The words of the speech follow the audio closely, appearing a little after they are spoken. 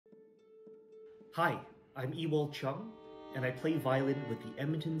Hi, I'm Ewald Cheung, and I play violin with the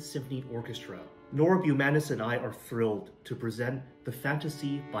Edmonton Symphony Orchestra. Nora, Bumanis, and I are thrilled to present the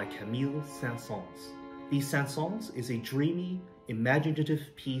Fantaisie by Camille Saint-Saëns. The Saint-Saëns is a dreamy,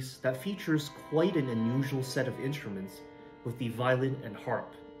 imaginative piece that features quite an unusual set of instruments with the violin and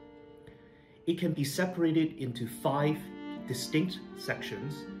harp. It can be separated into 5 distinct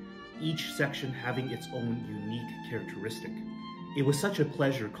sections, each section having its own unique characteristic. It was such a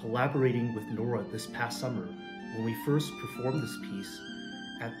pleasure collaborating with Nora this past summer when we first performed this piece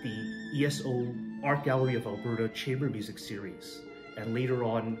at the ESO-Art Gallery of Alberta Chamber Music Series, and later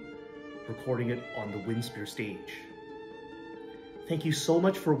on recording it on the Winspear stage. Thank you so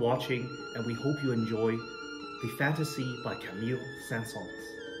much for watching, and we hope you enjoy the Fantaisie by Camille Saint-Saëns.